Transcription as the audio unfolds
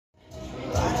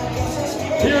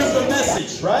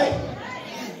message, right?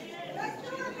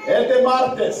 Este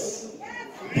martes,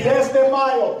 10 de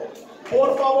mayo,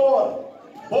 por favor,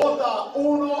 vota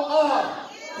 1A,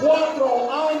 4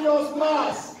 años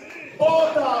más.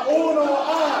 Vota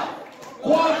 1A,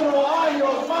 4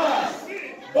 años más.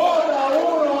 Vota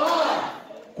 1A,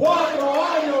 4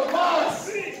 años más.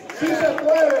 Sí se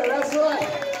puede, that's right.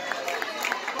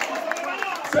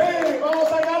 Sí,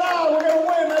 vamos a ganar, we're going to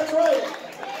win, that's right.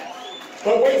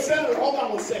 But wait, Senator, hold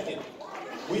on 1 second.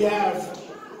 We have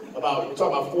we're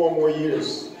talking about 4 more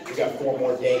years. We got 4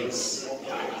 more days.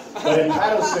 But in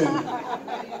Paterson,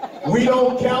 we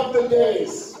don't count the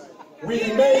days.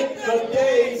 We make the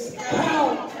days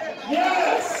count.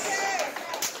 Yes!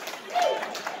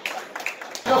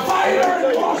 The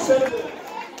fighter in Washington,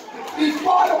 he's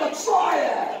part of a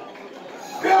triad.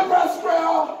 Bill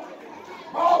Braswell,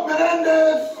 Bob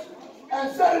Menendez,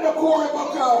 and Senator Cory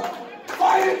Booker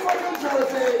fighting for New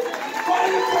Jersey,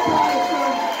 fighting for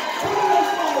Paterson. Put us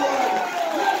forward.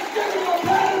 Let's give him a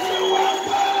Paterson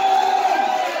welcome!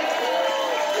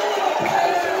 Give him a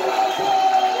Paterson welcome!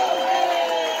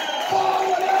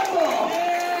 Forward ever!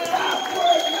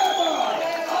 Backward never!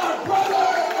 Our brother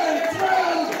and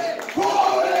friend,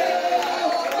 Cory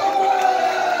Booker!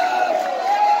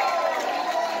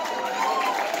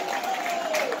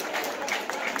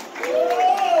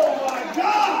 Oh my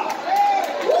God!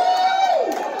 Woo!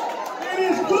 It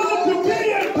is good to be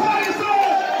in Paterson!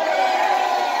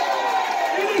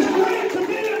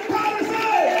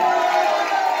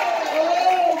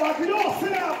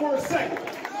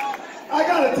 I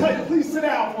gotta tell you, please sit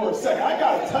down for a second. I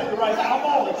gotta tell you right now, I'm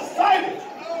all excited.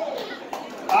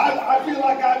 I feel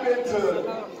like I've been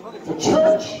to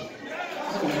church.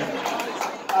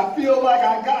 I feel like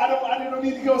I don't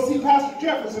need to go see Pastor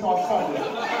Jefferson on Sunday.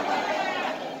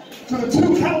 To the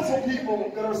 2 council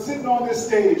people that are sitting on this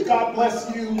stage, God bless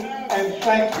you and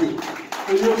thank you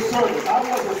for your service. I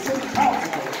was a city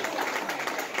councilor.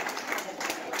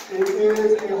 It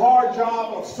is a hard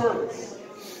job of service.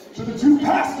 To the 2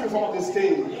 pastors on this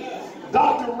stage,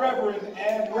 Dr. Reverend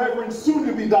and Reverend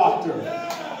soon-to-be Doctor.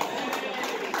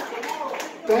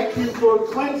 Thank you for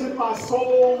cleansing my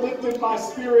soul, lifting my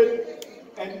spirit,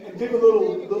 and give a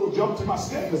little jump to my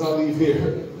step as I leave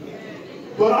here.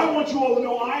 But I want you all to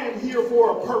know I am here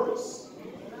for a purpose.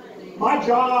 My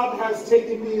job has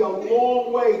taken me a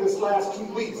long way this last 2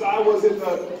 weeks. I was in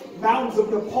the mountains of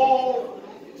Nepal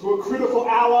to a critical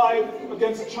ally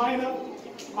against China.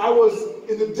 I was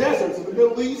in the deserts of the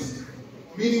Middle East,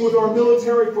 meeting with our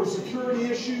military for security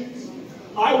issues.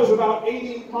 I was about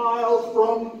 80 miles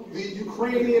from the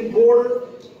Ukrainian border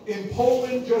in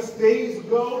Poland just days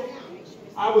ago.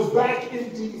 I was back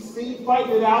in D.C.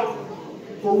 fighting it out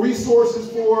for resources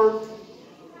for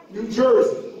New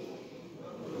Jersey.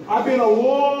 I've been a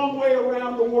long way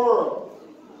around the world,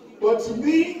 but to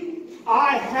me,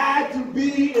 I had to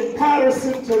be in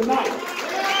Paterson tonight.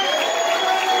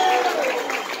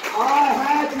 I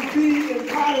had to be in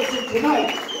Paterson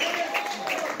tonight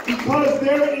because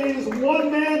there is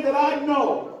one man that I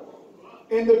know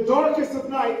in the darkest of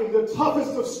night, in the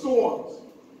toughest of storms,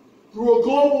 through a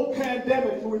global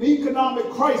pandemic, through an economic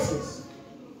crisis,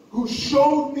 who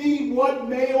showed me what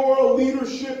mayoral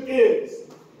leadership is.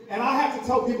 And I have to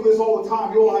tell people this all the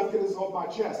time. You all have to get this off my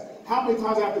chest. How many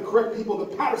times I have to correct people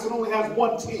that Paterson only has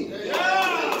 1 T?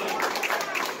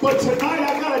 But tonight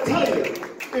I gotta tell you,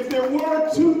 if there were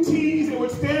 2 T's, it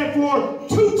would stand for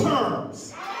 2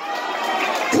 terms.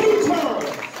 2 terms.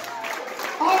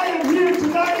 I am here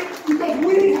tonight because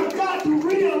we have got to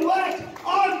re-elect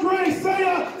Andre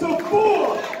Sayegh to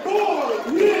 4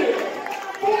 more years.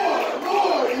 4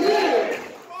 more years.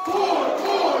 4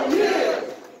 more years.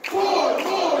 4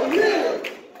 more years.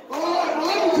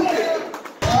 Let me tell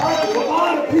you, a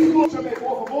lot of people should make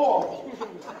off of all.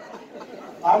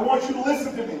 I want you to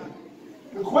listen to me.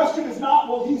 The question is not,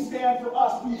 will he stand for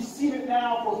us? We've seen it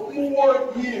now for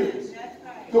 4 years.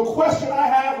 The question I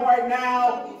have right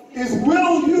now is,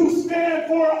 will you stand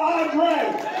for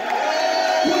Andre?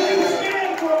 Will you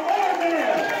stand for our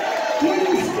man? Will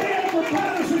you stand for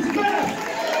Paterson's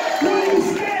best? Will you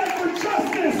stand for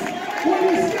justice? Will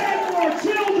you stand for our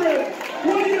children?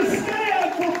 Will you stand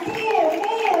for 4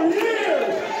 more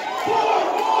years? 4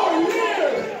 more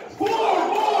years! 4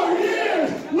 more years!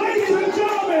 Ladies and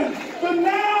gentlemen, the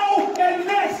now and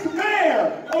next mayor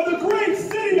of the great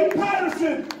city of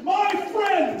Paterson, my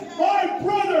friend, my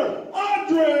brother,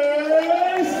 Andre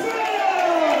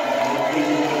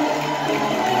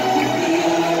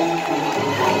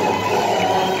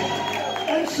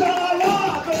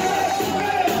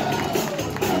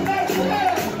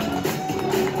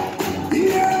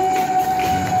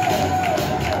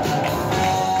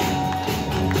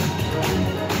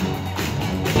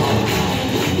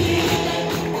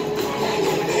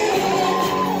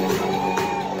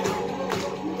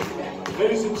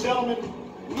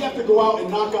out and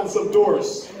knock on some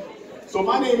doors. So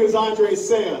my name is Andre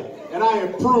Sayegh, and I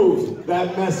approve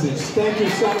that message. Thank you,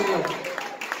 Senator.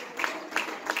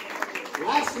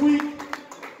 Last week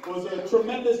was a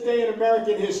tremendous day in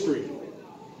American history.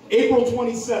 April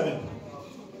 27th.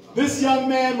 This young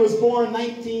man was born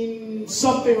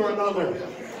 19-something or another.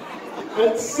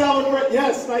 Let's celebrate,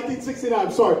 yes, 1969.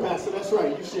 I'm sorry, Pastor, that's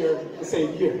right. You share the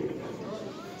same year.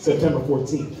 September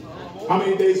 14th. How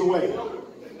many days away?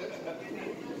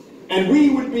 And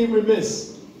we would be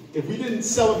remiss if we didn't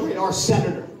celebrate our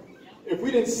senator, if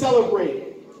we didn't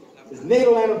celebrate his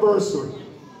natal anniversary.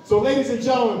 So ladies and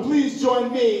gentlemen, please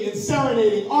join me in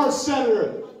serenading our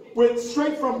senator with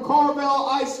straight from Carvel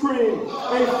ice cream,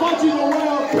 a Fudgy the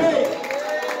Royal cake.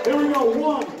 Here we go,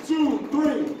 1, 2,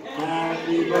 3.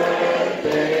 Happy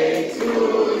birthday to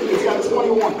you. It's got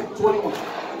 21.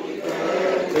 Happy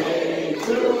birthday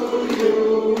to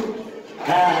you.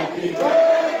 Happy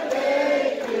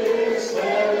birthday, dear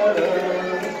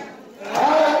Senator.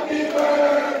 Happy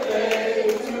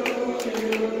birthday to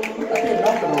you. I can't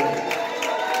knock it away.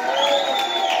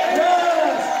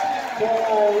 Yes!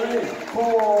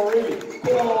 Cory.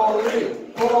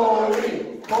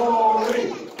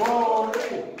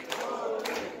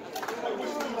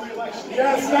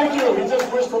 Yes, thank you. He just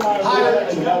wished for my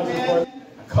election. I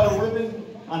cut a ribbon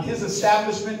on his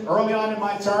establishment early on in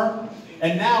my term,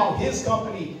 and now his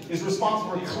company is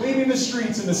responsible for cleaning the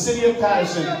streets in the city of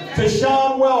Paterson. To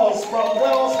Sean Wells from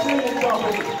Wells Cleaning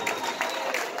Company.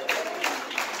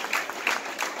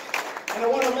 And I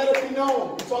want to let it be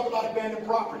known, we talk about abandoned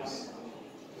properties.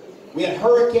 We had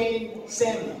Hurricane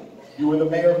Sandy. You were the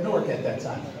mayor of Newark at that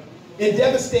time. It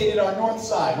devastated our north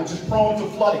side, which is prone to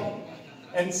flooding.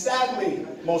 And sadly,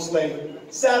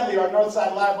 sadly, our north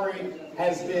side library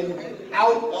has been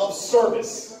out of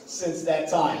service since that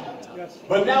time.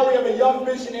 But now we have a young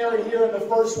visionary here in the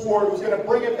First Ward who's going to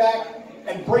bring it back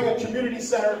and bring a community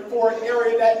center for an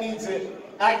area that needs it,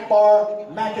 Akbar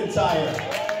McIntyre.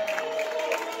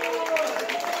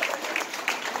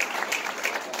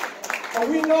 And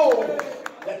we know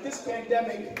that this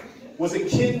pandemic was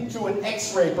akin to an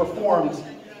X-ray performed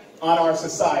on our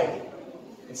society.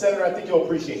 And Senator, I think you'll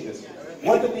appreciate this.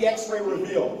 What did the X-ray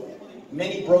reveal?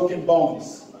 Many broken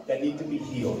bones that need to be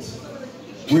healed.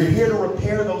 We're here to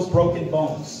repair those broken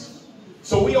bones.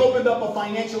 So we opened up a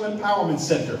financial empowerment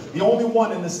center, the only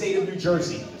one in the state of New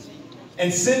Jersey.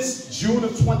 And since June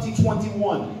of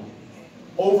 2021,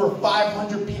 over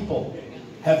 500 people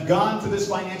have gone to this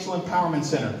financial empowerment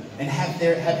center and have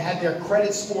had their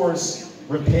credit scores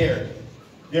repaired,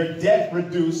 their debt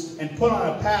reduced, and put on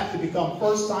a path to become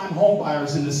first-time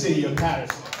homebuyers in the city of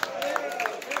Paterson.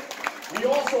 We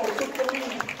also took the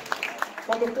lead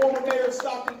from the former mayor of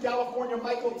Stockton, California,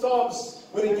 Michael Tubbs,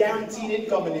 with a guaranteed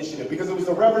income initiative, because it was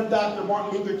the Reverend Dr.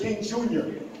 Martin Luther King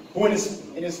Jr., who in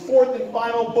his fourth and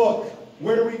final book,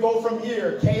 Where Do We Go From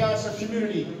Here? Chaos or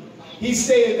Community, he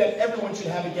stated that everyone should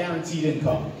have a guaranteed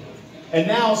income. And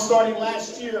now, starting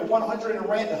last year,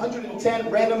 110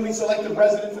 randomly selected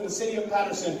residents in the city of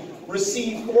Paterson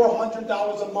received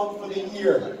 $400 a month for the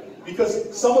year,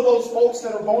 because some of those folks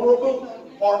that are vulnerable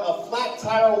are a flat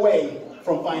tire away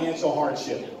from financial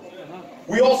hardship.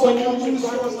 We also, when you lose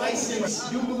your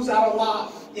license, you lose out a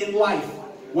lot in life,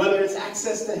 whether it's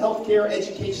access to healthcare,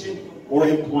 education, or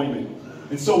employment.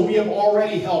 And so we have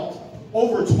already helped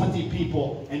over 20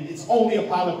 people, and it's only a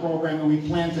pilot program, and we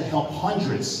plan to help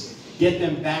hundreds get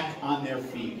them back on their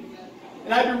feet.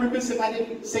 And I'd be remiss if I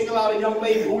didn't single out a young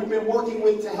lady who we've been working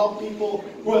with to help people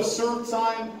who have served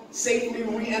time safely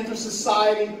re-enter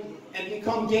society and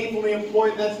become gainfully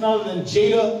employed. That's none other than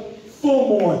Jada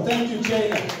Fullmore. Thank you,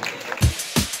 Jada.